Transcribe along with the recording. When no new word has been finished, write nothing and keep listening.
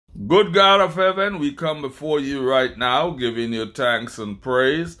Good God of heaven, we come before you right now, giving you thanks and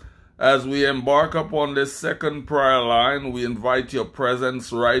praise. As we embark upon this second prayer line, we invite your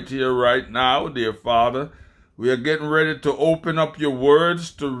presence right here, right now, dear Father. We are getting ready to open up your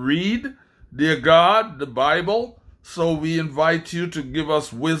words to read, dear God, the Bible. So we invite you to give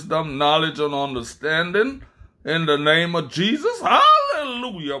us wisdom, knowledge, and understanding. In the name of Jesus,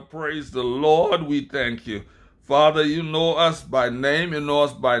 hallelujah, praise the Lord, we thank you. Father, you know us by name, you know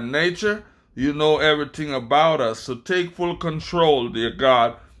us by nature, you know everything about us. So take full control, dear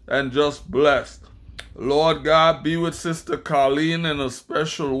God, and just bless. Lord God, be with Sister Colleen in a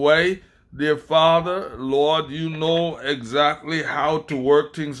special way. Dear Father, Lord, you know exactly how to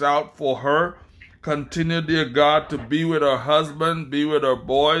work things out for her. Continue, dear God, to be with her husband, be with her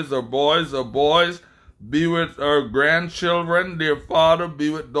boys, be with her grandchildren, dear Father, be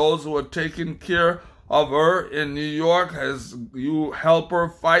with those who are taking care of her in New York as you help her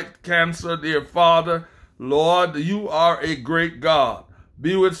fight cancer, dear Father. Lord, you are a great God.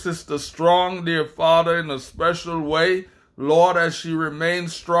 Be with Sister Strong, dear Father, in a special way. Lord, as she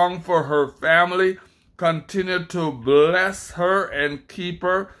remains strong for her family, continue to bless her and keep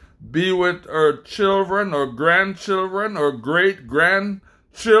her. Be with her children, her grandchildren, her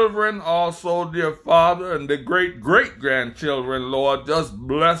great-grandchildren also, dear Father, and the great-great-grandchildren, Lord. Just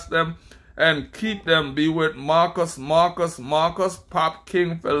bless them and keep them. Be with Marcus, Pop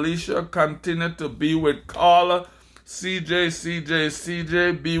King, Felicia. Continue to be with Carla,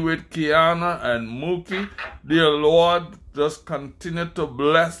 CJ. Be with Kiana and Mookie. Dear Lord, just continue to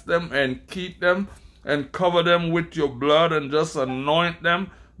bless them and keep them and cover them with your blood and just anoint them.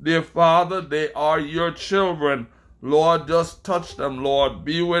 Dear Father, they are your children. Lord, just touch them, Lord.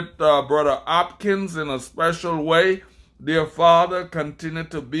 Be with Brother Hopkins in a special way. Dear Father, continue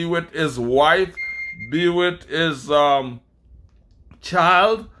to be with his wife, be with his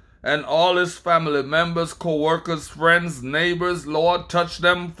child, and all his family members, co-workers, friends, neighbors. Lord, touch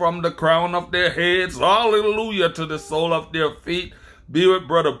them from the crown of their heads, hallelujah, to the sole of their feet. Be with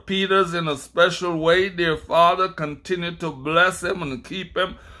Brother Peters in a special way, dear Father. Continue to bless him and keep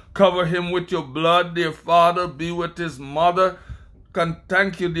him. Cover him with your blood, dear Father. Be with his mother.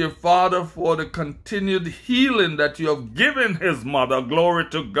 Thank you, dear Father, for the continued healing that you have given his mother. Glory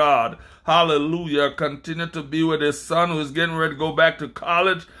to God. Hallelujah. Continue to be with his son who is getting ready to go back to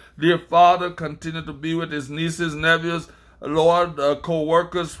college. Dear Father, continue to be with his nieces, nephews, Lord,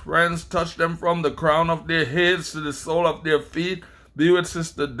 co-workers, friends. Touch them from the crown of their heads to the sole of their feet. Be with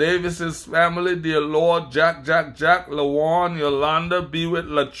Sister Davis's family, dear Lord, Jack, LaWan, Yolanda. Be with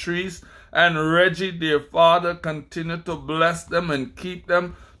Latrice and Reggie, dear Father. Continue to bless them and keep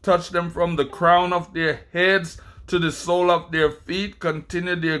them. Touch them from the crown of their heads to the sole of their feet.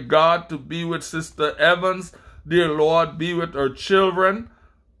 Continue, dear God, to be with Sister Evans. Dear Lord, be with her children,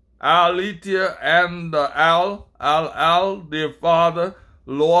 Alitia and Al, dear Father.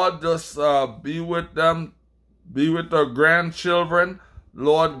 Lord, just be with them. Be with her grandchildren.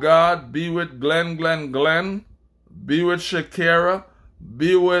 Lord God, be with Glenn. Be with Shakira.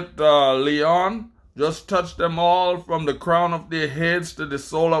 Be with Leon. Just touch them all from the crown of their heads to the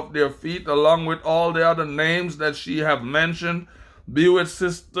sole of their feet, along with all the other names that she have mentioned. Be with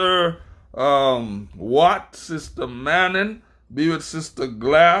Sister Watt, Sister Manning. Be with Sister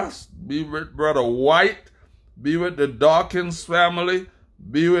Glass. Be with Brother White. Be with the Dawkins family.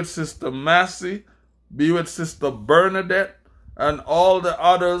 Be with Sister Massey. Be with Sister Bernadette and all the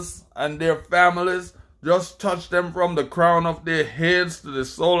others and their families. Just touch them from the crown of their heads to the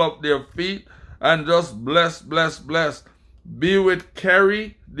sole of their feet and just bless. Be with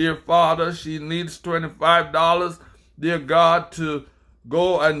Carrie, dear Father. She needs $25, dear God, to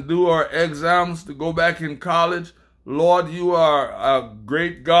go and do her exams, to go back in college. Lord, you are a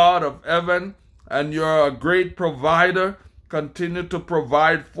great God of heaven and you're a great provider. Continue to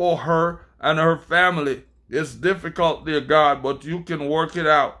provide for her and her family. It's difficult, dear God, but you can work it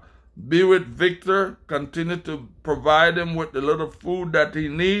out. Be with Victor. Continue to provide him with the little food that he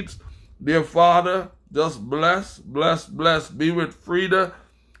needs. Dear Father, just bless. Be with Frida,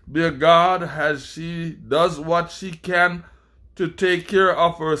 dear God, as she does what she can to take care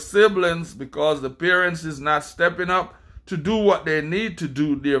of her siblings because the parents is not stepping up to do what they need to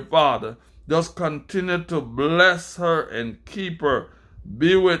do, dear Father. Just continue to bless her and keep her.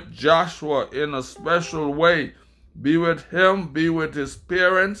 Be with Joshua in a special way. Be with him. Be with his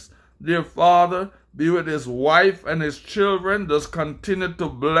parents, dear Father. Be with his wife and his children. Just continue to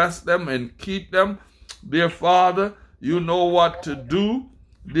bless them and keep them. Dear Father, you know what to do,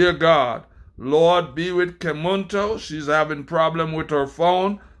 dear God. Lord, be with Kemunto. She's having problem with her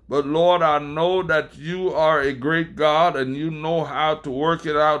phone, But Lord, I know that you are a great God and you know how to work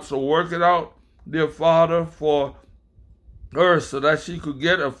it out. So work it out, dear Father, for her so that she could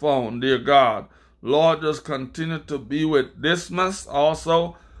get a phone, dear God. Lord, just continue to be with Dismas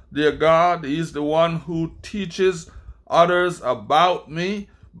also, dear God. He's the one who teaches others about me,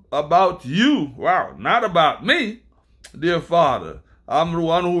 about you. Wow, not about me, dear Father. I'm the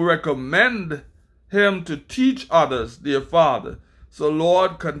one who recommend him to teach others, dear Father. So,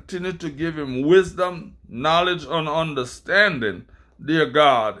 Lord, continue to give him wisdom, knowledge, and understanding, dear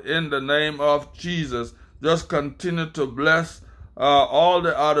God, in the name of Jesus. Just continue to bless all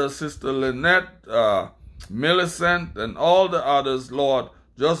the others, Sister Lynette, Millicent, and all the others, Lord.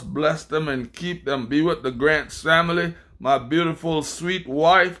 Just bless them and keep them. Be with the Grants family, my beautiful, sweet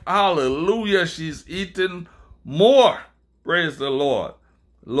wife. Hallelujah. She's eating more. Praise the Lord.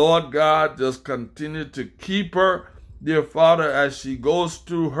 Lord God, just continue to keep her, dear Father, as she goes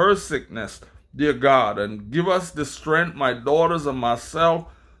through her sickness, dear God, and give us the strength, my daughters and myself,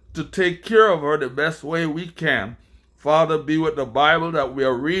 to take care of her the best way we can. Father, be with the Bible that we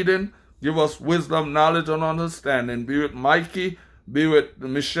are reading. Give us wisdom, knowledge, and understanding. Be with Mikey. Be with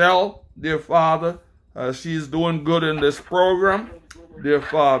Michelle, dear Father. She's doing good in this program. Dear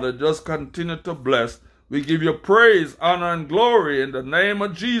Father, just continue to bless. We give you praise, honor, and glory. In the name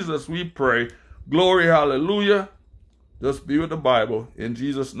of Jesus, we pray. Glory, hallelujah. Just be with the Bible. In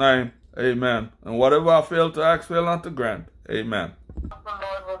Jesus' name, amen. And whatever I fail to ask, fail not to grant. Amen. The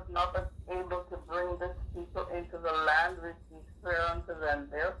Lord was not able to bring this people into the land which he sware unto them.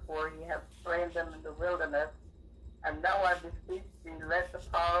 Therefore he hath slain them in the wilderness. And now I beseech thee, let the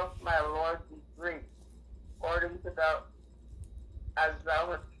power of my Lord be great, according to thou, as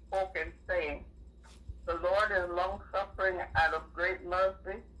thou hast spoken, saying, the Lord is long-suffering and of great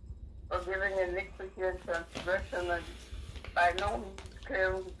mercy, forgiving iniquity and transgression, and by no means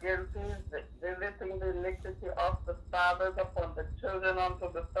clearing the guilty, visiting the iniquity of the fathers upon the children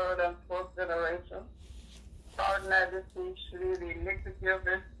unto the third and fourth generation. Pardon, I beseech thee, the iniquity of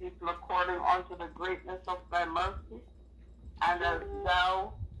this people according unto the greatness of thy mercy, and as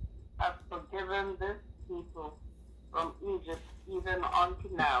thou hast forgiven this people from Egypt even unto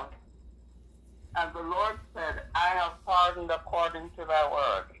now. And the Lord said, I have pardoned according to thy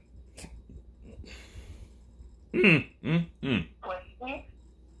word.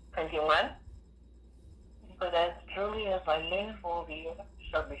 21. But as truly as I live, all the earth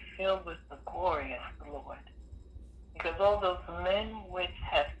shall be filled with the glory of the Lord. Because all those men which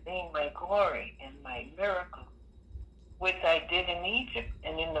have seen my glory and my miracles, which I did in Egypt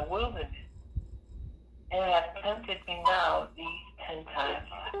and in the wilderness, and have tempted me now these 10 times,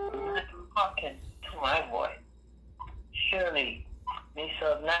 have not hearkened to my voice. Surely they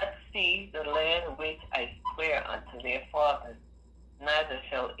shall not see the land which I swear unto their fathers, neither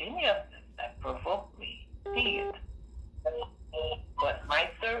shall any of them that provoke me see it. But my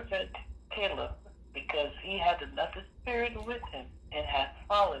servant Caleb, because he had another spirit with him, and hath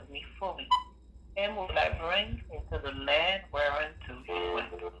followed me fully, him will I bring into the land whereunto he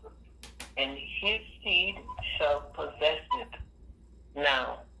went, and his seed shall possess it.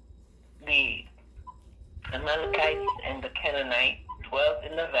 Now the Amalekites and the Canaanites dwelt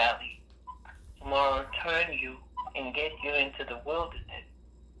in the valley. Tomorrow turn you and get you into the wilderness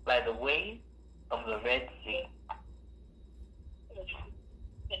by the way of the Red Sea.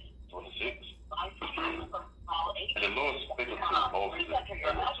 26. And the Lord spake unto Moses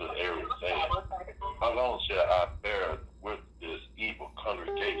and unto Aaron, saying, how long shall I bear with this evil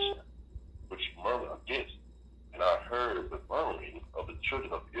congregation which murmur against? And I heard the murmuring of the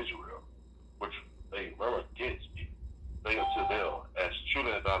children of Israel, which they murmur against me. Say unto them, as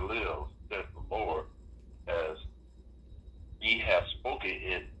truly as I live, saith the Lord, as ye have spoken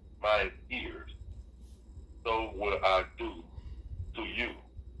in my ears, so will I do to you.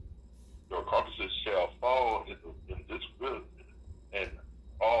 Your carcasses shall fall in this wilderness, and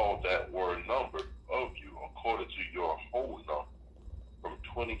all that were numbered of you according to your whole number, from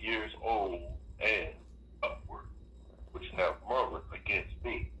 20 years old and upward, which have murmured against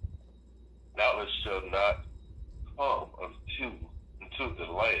me. Now it shall not come unto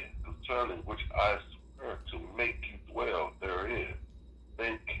the land concerning which I swear to make you dwell therein.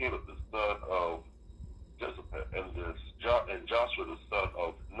 Then Caleb the son of Jezebel and Joshua the son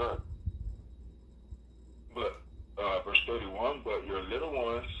of Nun. But verse 31, but your little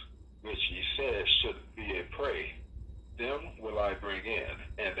ones, which ye said should be a prey, them will I bring in,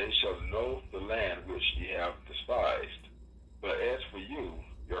 and they shall know the land which ye have despised. But as for you,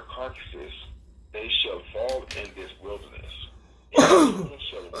 your carcasses, they shall fall in this wilderness. And you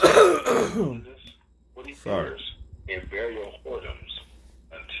shall live in the wilderness 40 years, and bear your whoredoms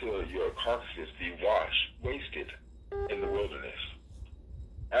until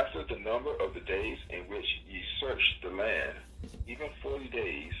after the number of the days in which ye searched the land, even 40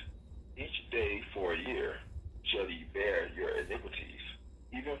 days, each day for a year, shall ye bear your iniquities,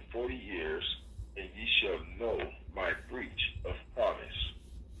 even 40 years, and ye shall know my breach of promise.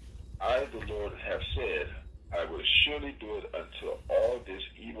 I, the Lord, have said, I will surely do it unto all this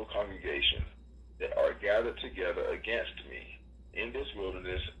evil congregation that are gathered together against me. In this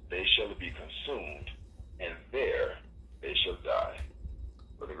wilderness they shall be consumed, and there they shall die.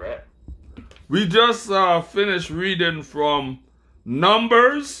 Brother Grant? We just finished reading from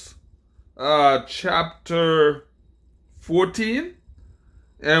Numbers, chapter 14,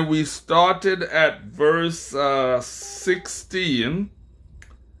 and we started at verse 16,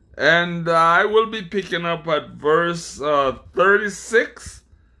 and I will be picking up at verse 36,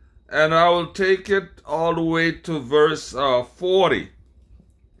 and I will take it all the way to verse 40.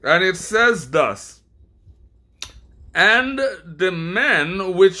 And it says thus, And the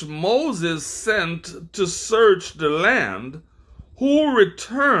men which Moses sent to search the land, who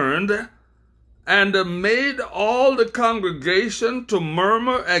returned and made all the congregation to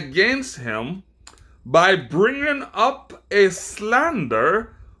murmur against him by bringing up a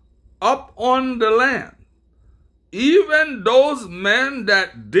slander up on the land. Even those men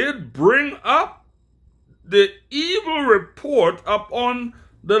that did bring up the evil report upon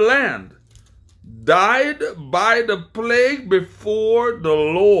the land died by the plague before the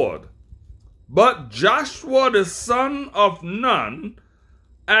Lord. But Joshua the son of Nun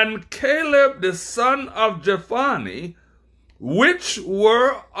and Caleb the son of Jephunneh, which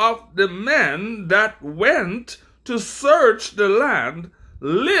were of the men that went to search the land,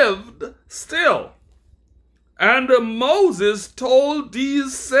 lived still. And Moses told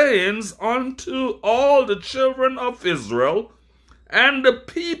these sayings unto all the children of Israel, and the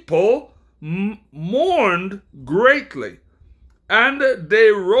people mourned greatly. And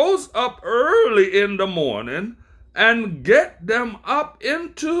they rose up early in the morning, and get them up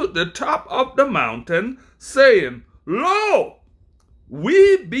into the top of the mountain, saying, Lo,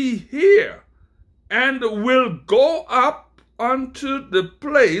 we be here, and will go up unto the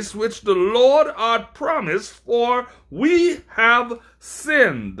place which the Lord hath promised, for we have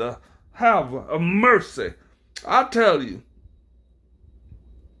sinned. Have mercy. I tell you,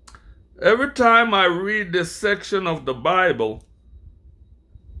 every time I read this section of the Bible,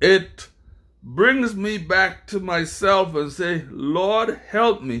 it brings me back to myself and say, Lord,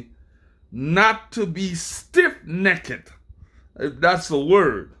 help me not to be stiff-necked, if that's a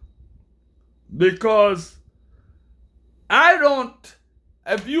word. Because I don't,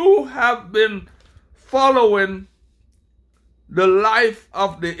 if you have been following the life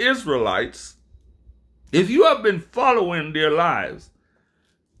of the Israelites, if you have been following their lives,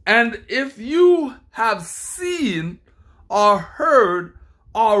 and if you have seen or heard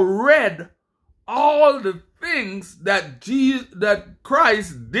or read all the things that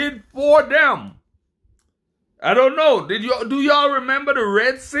Christ did for them. I don't know. Do y'all remember the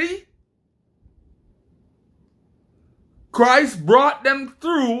Red Sea? Christ brought them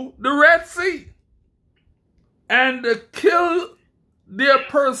through the Red Sea and killed their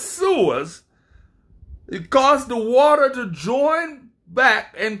pursuers. It caused the water to join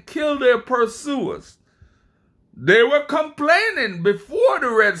back and kill their pursuers. They were complaining before the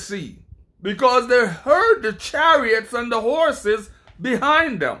Red Sea because they heard the chariots and the horses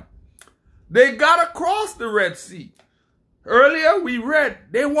behind them. They got across the Red Sea. Earlier we read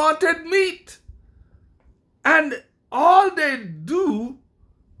they wanted meat. And all they did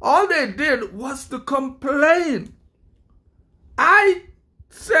was to complain. I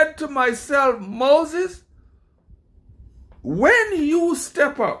said to myself, Moses, when you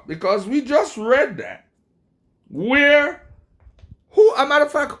step up, because we just read that, a matter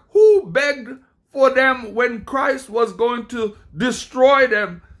of fact, who begged for them when Christ was going to destroy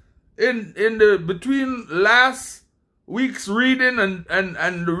them in the between last week's reading and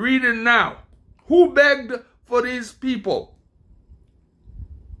the reading now? Who begged for these people?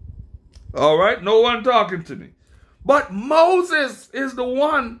 All right, no one talking to me. But Moses is the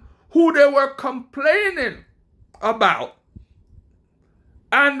one who they were complaining about.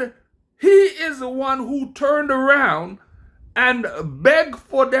 And he is the one who turned around and begged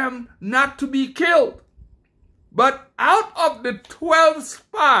for them not to be killed. But out of the 12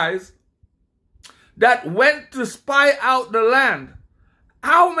 spies that went to spy out the land,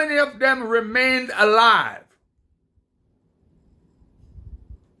 how many of them remained alive?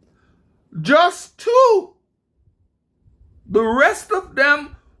 Just 2. The rest of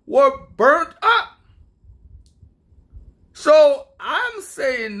them were burnt up. So I'm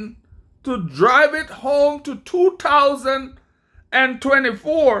saying, to drive it home to 2018, and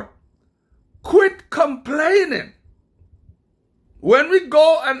 24, quit complaining. When we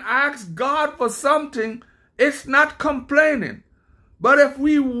go and ask God for something, it's not complaining. But if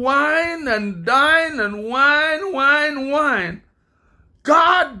we whine and dine and whine,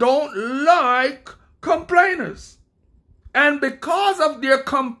 God don't like complainers. And because of their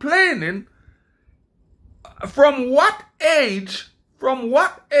complaining, from what age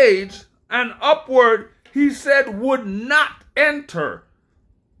and upward, he said, would not enter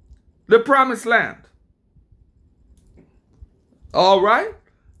the promised land. All right?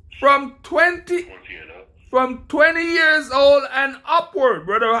 From 20 years old and upward.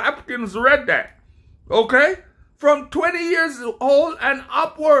 Brother Hopkins read that. Okay? From 20 years old and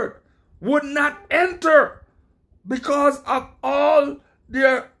upward would not enter because of all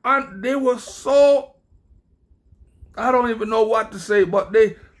their, they were so, I don't even know what to say, but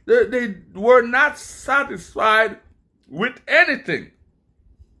they were not satisfied with anything.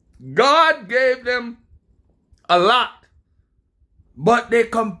 God gave them a lot. But they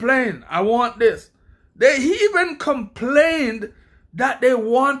complained, I want this. They even complained that they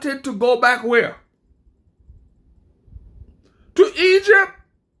wanted to go back where? To Egypt.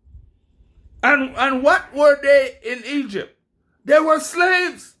 And what were they in Egypt? They were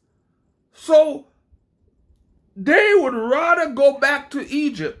slaves. So they would rather go back to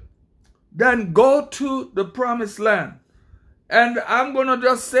Egypt than go to the promised land. And I'm going to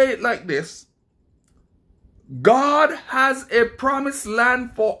just say it like this. God has a promised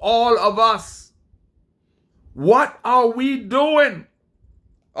land for all of us. What are we doing?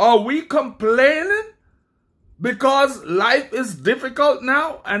 Are we complaining because life is difficult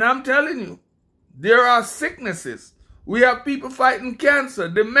now? And I'm telling you, there are sicknesses. We have people fighting cancer,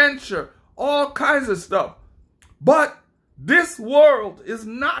 dementia, all kinds of stuff. But this world is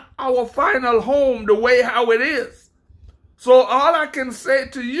not our final home the way how it is. So all I can say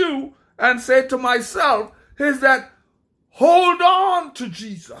to you and say to myself is that hold on to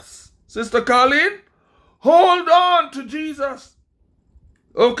Jesus. Sister Colleen, hold on to Jesus.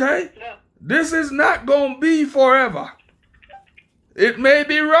 Okay? Yeah. This is not going to be forever. It may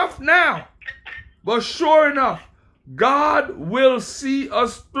be rough now, but sure enough, God will see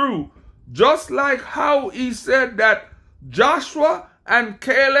us through. Just like how he said that Joshua and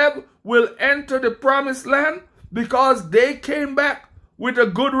Caleb will enter the promised land because they came back with a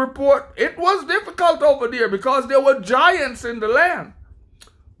good report. It was difficult over there because there were giants in the land.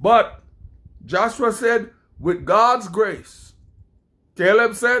 But Joshua said, with God's grace.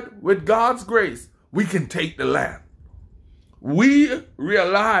 Caleb said, with God's grace, we can take the land. We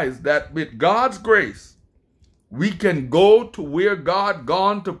realize that with God's grace, we can go to where God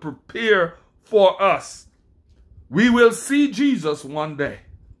gone to prepare for us. We will see Jesus one day.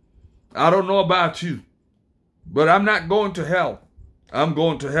 I don't know about you, but I'm not going to hell. I'm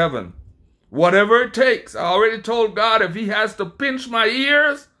going to heaven. Whatever it takes. I already told God if he has to pinch my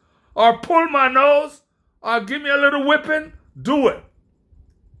ears or pull my nose or give me a little whipping, do it.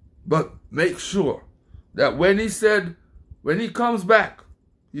 But make sure that when he comes back,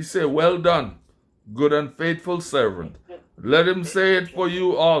 he said, well done, good and faithful servant. Let him say it for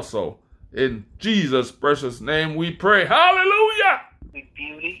you also. In Jesus' precious name we pray. Hallelujah! With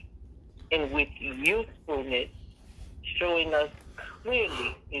beauty and with usefulness, showing us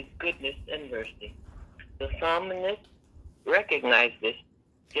clearly his goodness and mercy. The psalmist recognized this,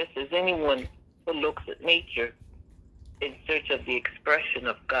 just as anyone who looks at nature in search of the expression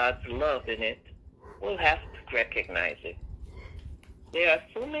of God's love in it will have to recognize it. There are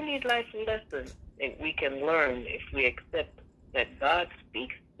so many life lessons that we can learn if we accept that God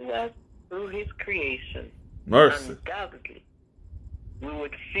speaks to us through his creation. Mercy. Undoubtedly, we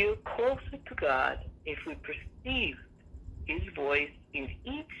would feel closer to God if we perceived his voice in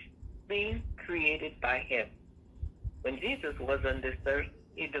each being created by him. When Jesus was on this earth,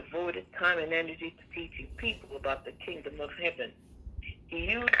 he devoted time and energy to teaching people about the kingdom of heaven. He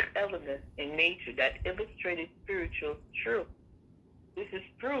used elements in nature that illustrated spiritual truth. This is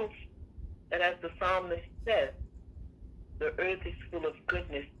proof that, as the psalmist says, the earth is full of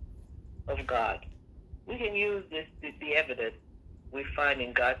goodness of God. We can use this to the evidence we find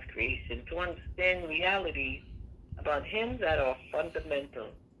in God's creation to understand realities about him that are fundamental,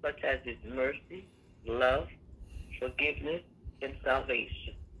 such as his mercy, love, forgiveness, and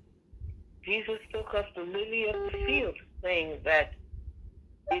salvation. Jesus spoke of the lily of the field, saying that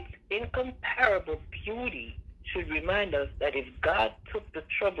its incomparable beauty should remind us that if God took the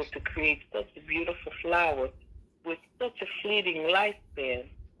trouble to create such a beautiful flower with such a fleeting lifespan,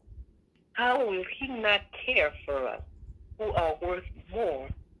 how will he not care for us, who are worth more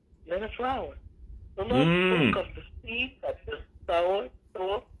than a flower? The Lord spoke of the seed that the sower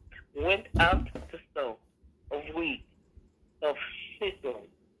went out to sow of wheat, of sickle,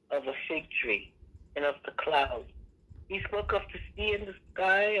 of a fig tree, and of the clouds. He spoke of the sea and the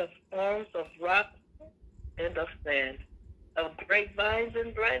sky, of storms, of rocks and of sand, of grapevines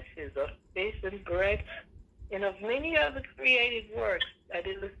and branches, of fish and bread, and of many other creative works that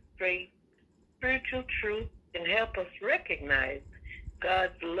illustrate spiritual truth and help us recognize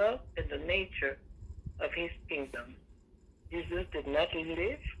God's love and the nature of his kingdom. Jesus did not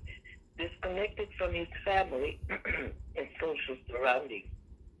live disconnected from his family and social surroundings.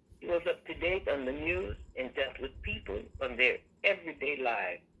 He was up to date on the news and dealt with people on their everyday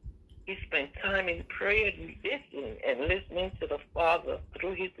lives. He spent time in prayer and listening to the Father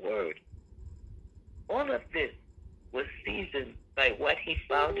through his word. All of this was seasoned by what he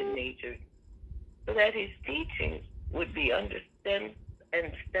found in nature, so that his teachings would be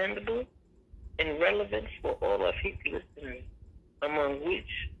understandable and relevant for all of his listeners, among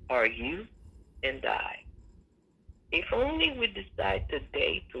which are you and I. If only we decide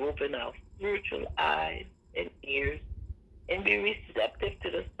today to open our spiritual eyes and ears and be receptive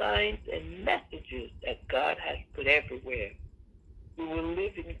to the signs and messages that God has put everywhere, we will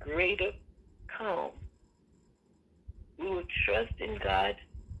live in greater calm. We will trust in God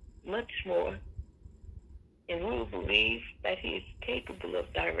much more, and we will believe that he is capable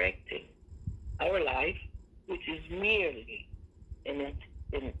of directing our life, which is merely an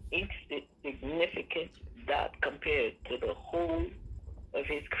insignificant dot compared to the whole of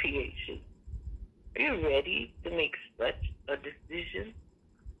his creation. Are you ready to make such a decision?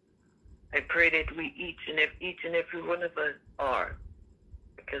 I pray that we each and every one of us are,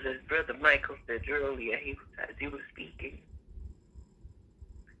 because as Brother Michael said earlier, as he was speaking,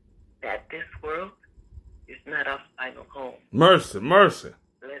 that this world is not our final home. Mercy, mercy.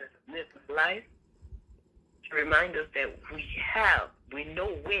 Let us live life to remind us that we know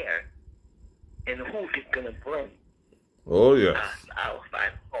where and who is going to bring Oh, yes. us our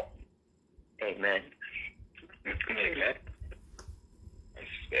final home. Amen. Amen.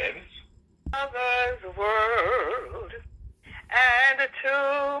 Other's world, and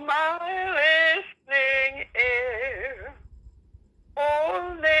to my listening ear,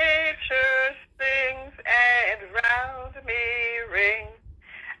 all nature sings and round me ring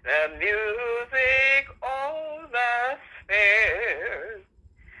the music, all the spheres.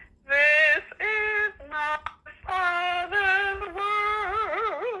 This is my Father's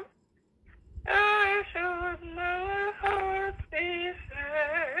world. I should my heart be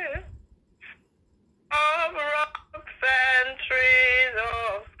sad. Of rocks and trees,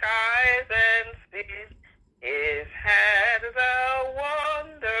 of sky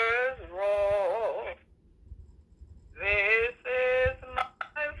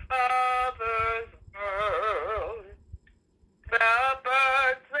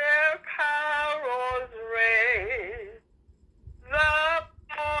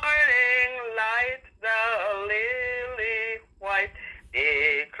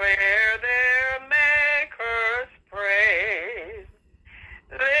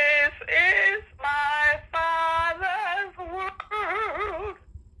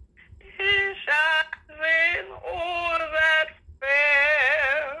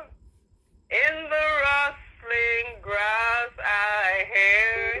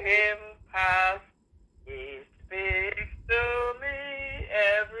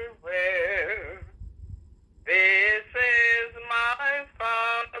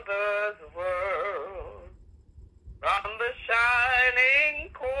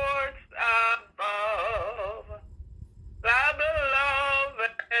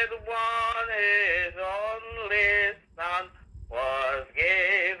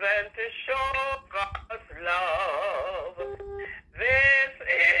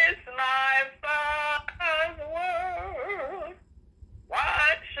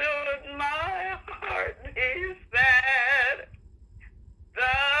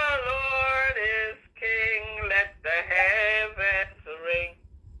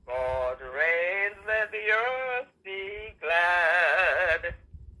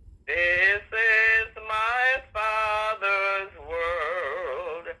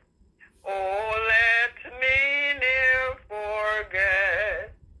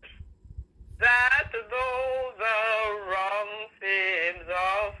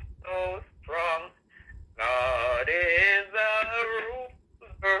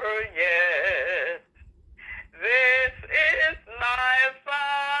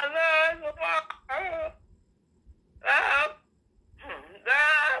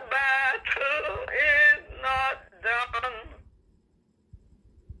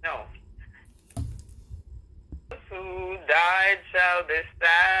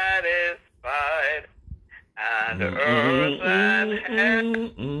satisfied, and earth and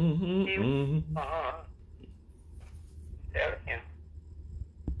heaven you are. There you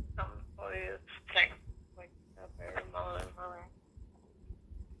come for his strength. Wake up every morning, honey.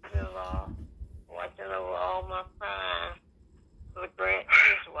 Dear Lord, watching over all my crimes. For the grant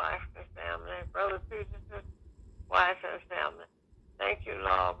his wife and family, Brother Peter's wife and family. Thank you,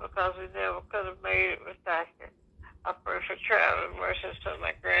 Lord, because we never could have made it without you. I pray for traveling mercies to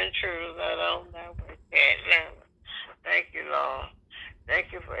my grandchildren that are on their way to Atlanta. Thank you, Lord.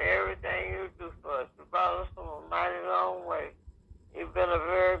 Thank you for everything you do for us. You brought us from a mighty long way. You've been a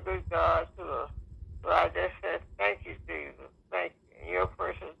very good God to us. So I just said, thank you, Jesus. Thank you. In your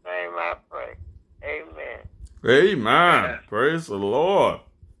precious name I pray. Amen. Amen. Praise the Lord.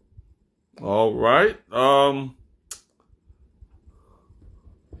 All right. Okay,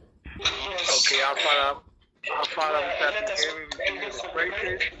 our Father, we thank you, we give you the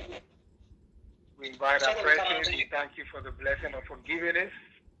praises. We invite our presence. We thank you for the blessing of forgiveness.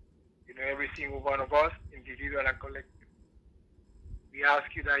 You know, every single one of us, individual and collective. We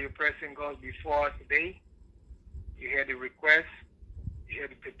ask you that your presence goes before us today. You hear the request, you hear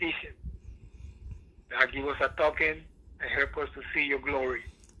the petition. Now give us a token and help us to see your glory.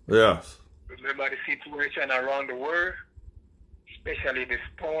 Yes. Remember the situation around the world, especially the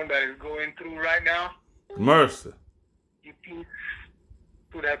storm that is going through right now. Mercy. Give peace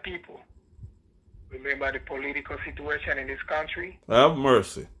to their people. Remember the political situation in this country. Have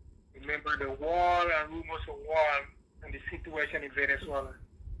mercy. Remember the war and rumors of war and the situation in Venezuela.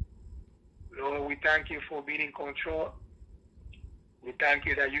 Lord, we thank you for being in control. We thank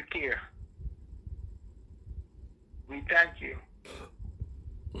you that you care. We thank you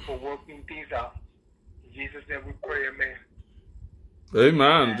for working things out. In Jesus' name we pray, amen.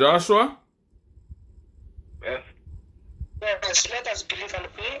 Amen. Joshua? Yes. Yes, let us believe and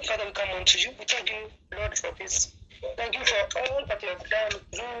pray. Father, we come unto you. We thank you, Lord, for this. Thank you for all that you have done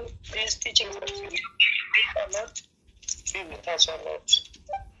through these teachings that you have, Lord. Be with us, O Lord.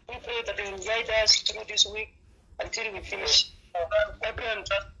 We pray that you will guide us through this week until we finish. I pray and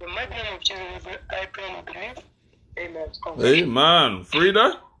trust the mighty name of Jesus. I pray and believe. Amen. Amen.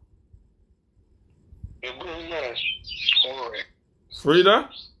 Frida? Frida?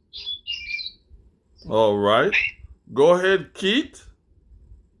 All right. Go ahead, Keith.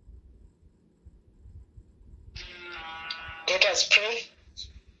 Let us pray.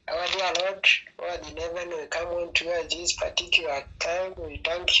 Our dear Lord, Lord in heaven, we come on to you at this particular time. We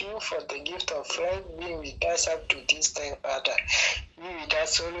thank you for the gift of life being with us up to this time, Father. Be with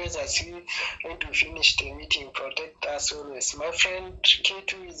us always as we want to finish the meeting. Protect us always. My friend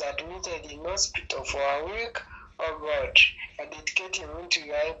K2 is admitted in hospital for a week. Oh God, I dedicate him into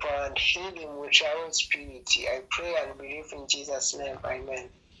your help and heal him with your own spirit. I pray and believe in Jesus' name. Amen.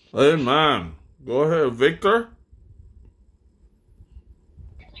 Amen. Go ahead, Victor.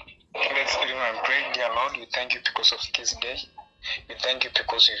 Let's pray and pray. Dear Lord, we thank you because of this day. We thank you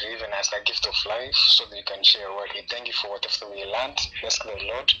because you've given us the gift of life so that we can share your word. We thank you for whatever we learned. Ask the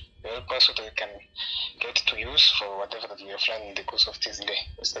Lord help us so that we can get to use for whatever that we have learned in the course of this day.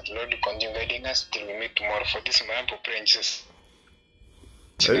 Ask that the Lord will continue guiding us till we meet tomorrow. For this man, we pray in Jesus'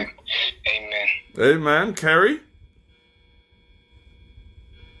 name. Amen. Amen. Carrie?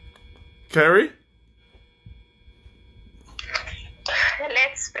 Carrie?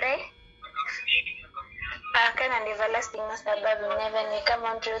 Let's pray. Our kind and everlasting Master God in heaven, we come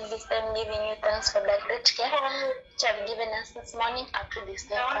unto you this time giving you thanks for the great care which you have given us this morning up to this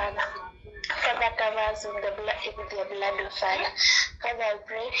day, Father. Father, cover us with your blood, Father. Father, I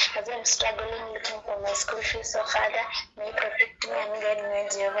pray as I'm struggling looking for my school fees, so Father, may you protect me and guide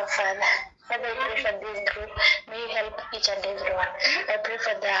me, Jehovah, Father. Father, I pray for this group. May you help each and everyone. I pray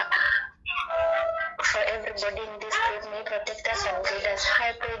for everybody in this group. May you protect us and guide us.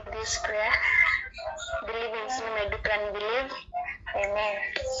 I pray this prayer. Believe in him, I do can believe. Amen.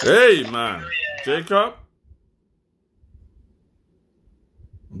 Amen. Jacob?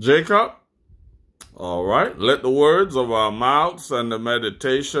 Jacob? All right. Let the words of our mouths and the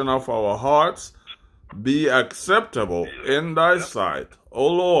meditation of our hearts be acceptable in thy sight, O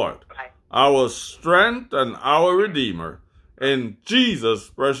Lord, our strength and our Redeemer. In Jesus'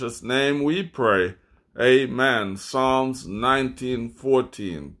 precious name we pray. Amen. Psalms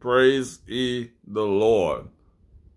 19:14. Praise ye the Lord.